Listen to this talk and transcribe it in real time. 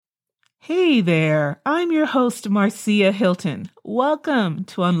Hey there, I'm your host, Marcia Hilton. Welcome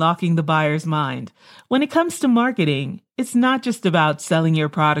to Unlocking the Buyer's Mind. When it comes to marketing, it's not just about selling your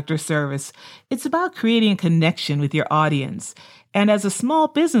product or service. It's about creating a connection with your audience. And as a small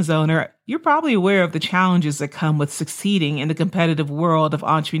business owner, you're probably aware of the challenges that come with succeeding in the competitive world of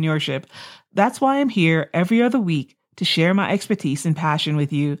entrepreneurship. That's why I'm here every other week to share my expertise and passion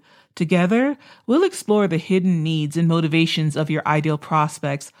with you. Together, we'll explore the hidden needs and motivations of your ideal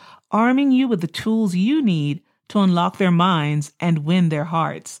prospects, arming you with the tools you need to unlock their minds and win their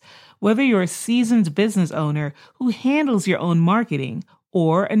hearts. Whether you're a seasoned business owner who handles your own marketing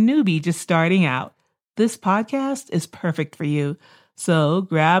or a newbie just starting out, this podcast is perfect for you. So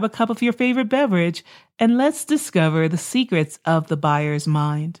grab a cup of your favorite beverage and let's discover the secrets of the buyer's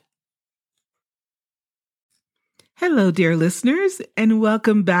mind. Hello, dear listeners, and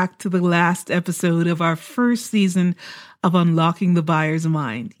welcome back to the last episode of our first season of Unlocking the Buyer's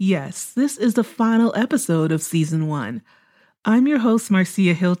Mind. Yes, this is the final episode of Season 1. I'm your host,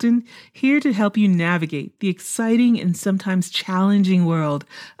 Marcia Hilton, here to help you navigate the exciting and sometimes challenging world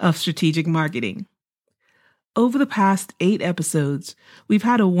of strategic marketing. Over the past 8 episodes, we've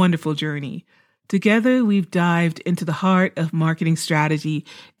had a wonderful journey. Together, we've dived into the heart of marketing strategy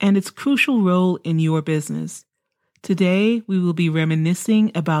and its crucial role in your business. Today, we will be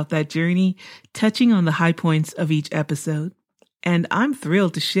reminiscing about that journey, touching on the high points of each episode. And I'm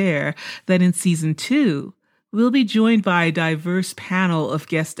thrilled to share that in Season 2, we'll be joined by a diverse panel of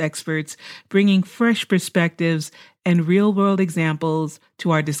guest experts, bringing fresh perspectives and real-world examples to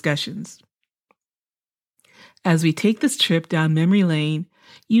our discussions. As we take this trip down memory lane,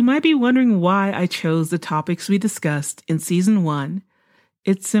 you might be wondering why I chose the topics we discussed in Season 1.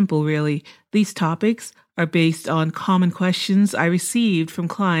 It's simple, really. These topics are based on common questions I received from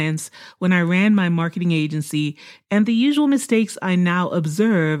clients when I ran my marketing agency and the usual mistakes I now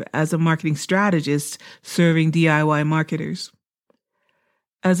observe as a marketing strategist serving DIY marketers.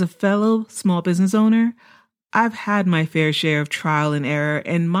 As a fellow small business owner, I've had my fair share of trial and error,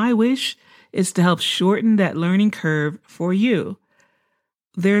 and my wish is to help shorten that learning curve for you.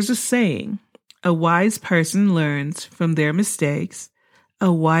 There's a saying, a wise person learns from their mistakes.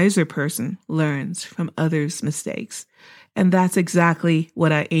 A wiser person learns from others' mistakes. And that's exactly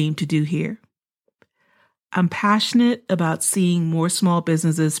what I aim to do here. I'm passionate about seeing more small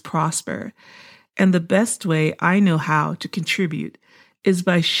businesses prosper. And the best way I know how to contribute is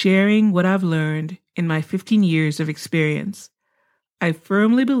by sharing what I've learned in my 15 years of experience. I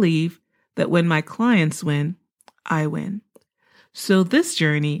firmly believe that when my clients win, I win. So this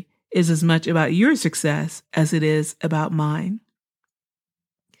journey is as much about your success as it is about mine.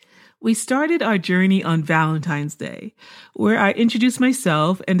 We started our journey on Valentine's Day, where I introduced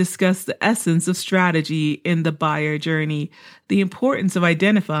myself and discussed the essence of strategy in the buyer journey, the importance of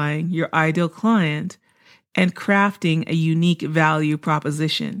identifying your ideal client, and crafting a unique value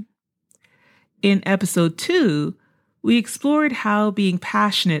proposition. In episode 2, we explored how being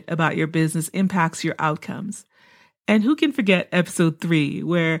passionate about your business impacts your outcomes. And who can forget episode 3,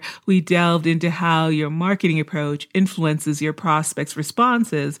 where we delved into how your marketing approach influences your prospects'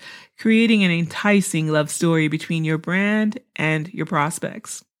 responses, creating an enticing love story between your brand and your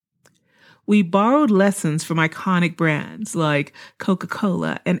prospects. We borrowed lessons from iconic brands like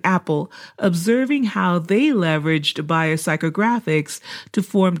Coca-Cola and Apple, observing how they leveraged buyer psychographics to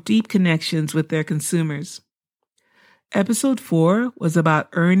form deep connections with their consumers. Episode 4 was about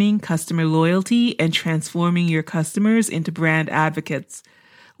earning customer loyalty and transforming your customers into brand advocates.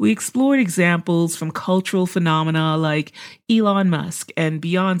 We explored examples from cultural phenomena like Elon Musk and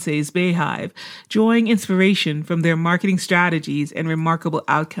Beyonce's Beehive, drawing inspiration from their marketing strategies and remarkable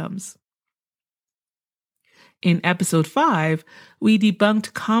outcomes. In episode 5, we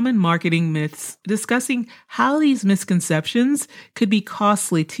debunked common marketing myths, discussing how these misconceptions could be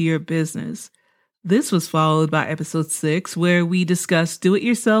costly to your business. This was followed by episode 6, where we discussed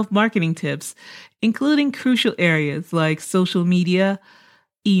do-it-yourself marketing tips, including crucial areas like social media,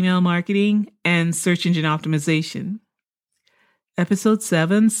 email marketing, and search engine optimization. Episode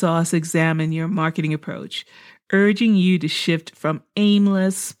 7 saw us examine your marketing approach, urging you to shift from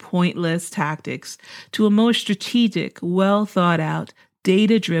aimless, pointless tactics to a more strategic, well-thought-out,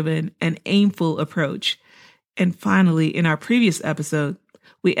 data-driven, and aimful approach. And finally, in our previous episode,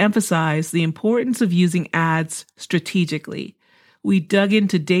 we emphasized the importance of using ads strategically. We dug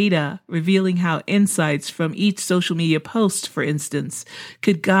into data, revealing how insights from each social media post, for instance,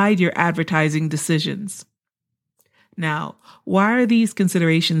 could guide your advertising decisions. Now, why are these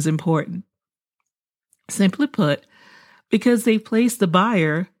considerations important? Simply put, because they place the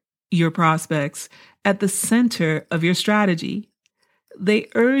buyer, your prospects, at the center of your strategy. They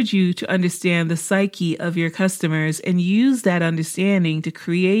urge you to understand the psyche of your customers and use that understanding to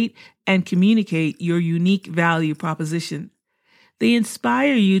create and communicate your unique value proposition. They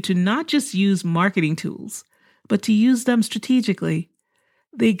inspire you to not just use marketing tools, but to use them strategically.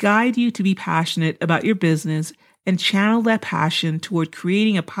 They guide you to be passionate about your business and channel that passion toward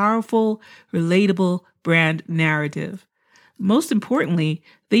creating a powerful, relatable brand narrative. Most importantly,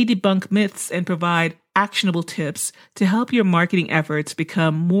 they debunk myths and provide actionable tips to help your marketing efforts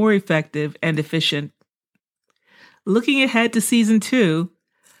become more effective and efficient. Looking ahead to season 2,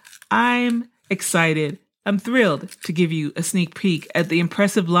 I'm excited. I'm thrilled to give you a sneak peek at the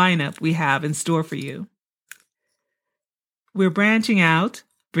impressive lineup we have in store for you. We're branching out,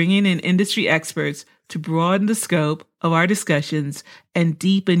 bringing in industry experts to broaden the scope of our discussions and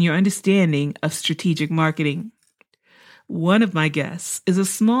deepen your understanding of strategic marketing. One of my guests is a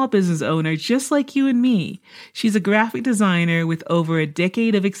small business owner just like you and me. She's a graphic designer with over a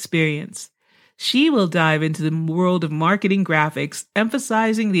decade of experience. She will dive into the world of marketing graphics,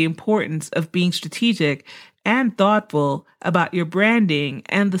 emphasizing the importance of being strategic and thoughtful about your branding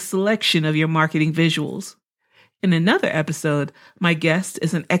and the selection of your marketing visuals. In another episode, my guest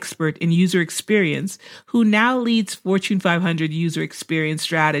is an expert in user experience who now leads Fortune 500 user experience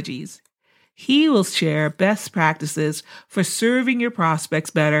strategies. He will share best practices for serving your prospects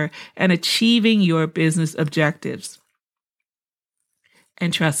better and achieving your business objectives.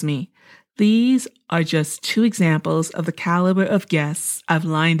 And trust me, these are just 2 examples of the caliber of guests I've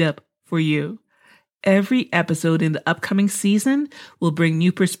lined up for you. Every episode in the upcoming season will bring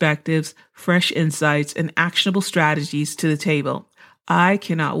new perspectives, fresh insights, and actionable strategies to the table. I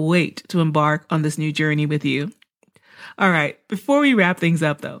cannot wait to embark on this new journey with you. All right, before we wrap things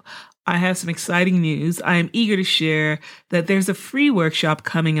up though, I have some exciting news. I am eager to share that there's a free workshop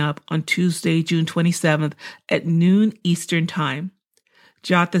coming up on Tuesday, June 27th at noon Eastern Time.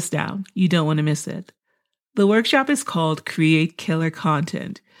 Jot this down. You don't want to miss it. The workshop is called Create Killer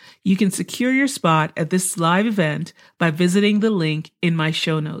Content. You can secure your spot at this live event by visiting the link in my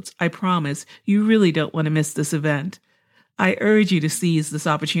show notes. I promise you really don't want to miss this event. I urge you to seize this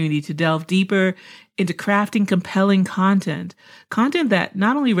opportunity to delve deeper into crafting compelling content that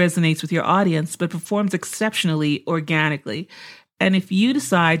not only resonates with your audience, but performs exceptionally organically. And if you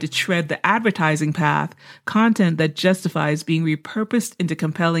decide to tread the advertising path, content that justifies being repurposed into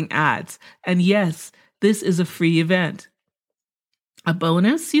compelling ads. And yes, this is a free event. A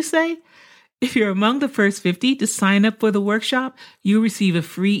bonus, you say? If you're among the first 50 to sign up for the workshop, you'll receive a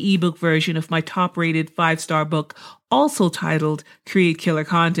free ebook version of my top-rated 5-star book, also titled Create Killer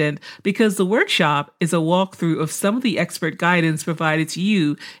Content, because the workshop is a walkthrough of some of the expert guidance provided to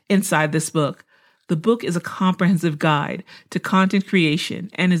you inside this book. The book is a comprehensive guide to content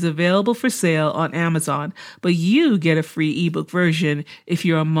creation and is available for sale on Amazon, but you get a free ebook version if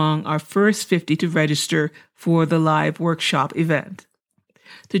you're among our first 50 to register for the live workshop event.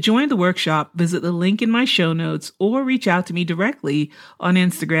 To join the workshop, visit the link in my show notes or reach out to me directly on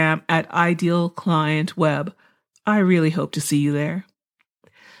Instagram at idealclientweb. I really hope to see you there.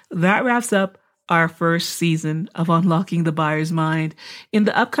 That wraps up our first season of Unlocking the Buyer's Mind. In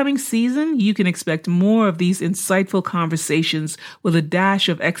the upcoming season, you can expect more of these insightful conversations with a dash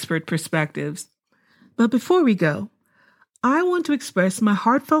of expert perspectives. But before we go, I want to express my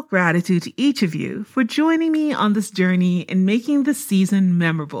heartfelt gratitude to each of you for joining me on this journey and making this season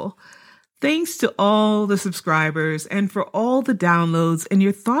memorable. Thanks to all the subscribers and for all the downloads and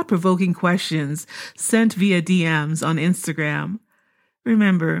your thought-provoking questions sent via DMs on Instagram.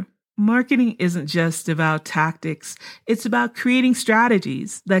 Remember, marketing isn't just about tactics. It's about creating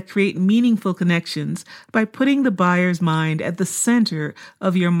strategies that create meaningful connections by putting the buyer's mind at the center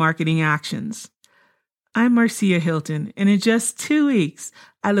of your marketing actions. I'm Marcia Hilton, and in just 2 weeks,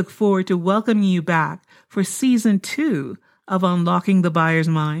 I look forward to welcoming you back for Season 2 of Unlocking the Buyer's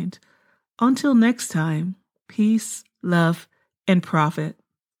Mind. Until next time, peace, love, and profit.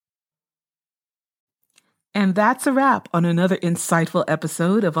 And that's a wrap on another insightful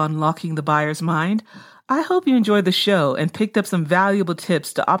episode of Unlocking the Buyer's Mind. I hope you enjoyed the show and picked up some valuable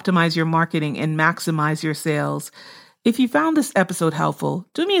tips to optimize your marketing and maximize your sales. If you found this episode helpful,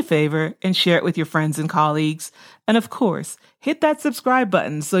 do me a favor and share it with your friends and colleagues. And of course, hit that subscribe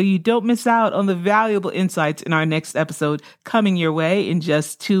button so you don't miss out on the valuable insights in our next episode coming your way in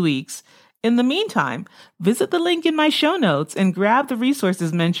just 2 weeks. In the meantime, visit the link in my show notes and grab the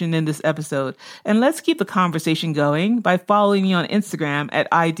resources mentioned in this episode. And let's keep the conversation going by following me on Instagram at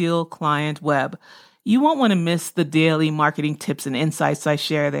idealclientweb. You won't want to miss the daily marketing tips and insights I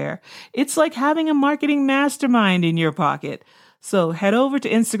share there. It's like having a marketing mastermind in your pocket. So head over to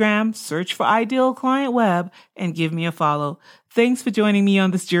Instagram, search for Ideal Client Web, and give me a follow. Thanks for joining me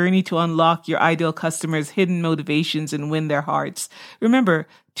on this journey to unlock your ideal customers' hidden motivations and win their hearts. Remember,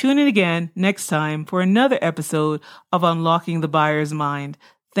 tune in again next time for another episode of Unlocking the Buyer's Mind.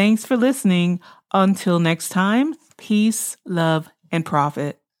 Thanks for listening. Until next time, peace, love, and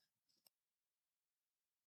profit.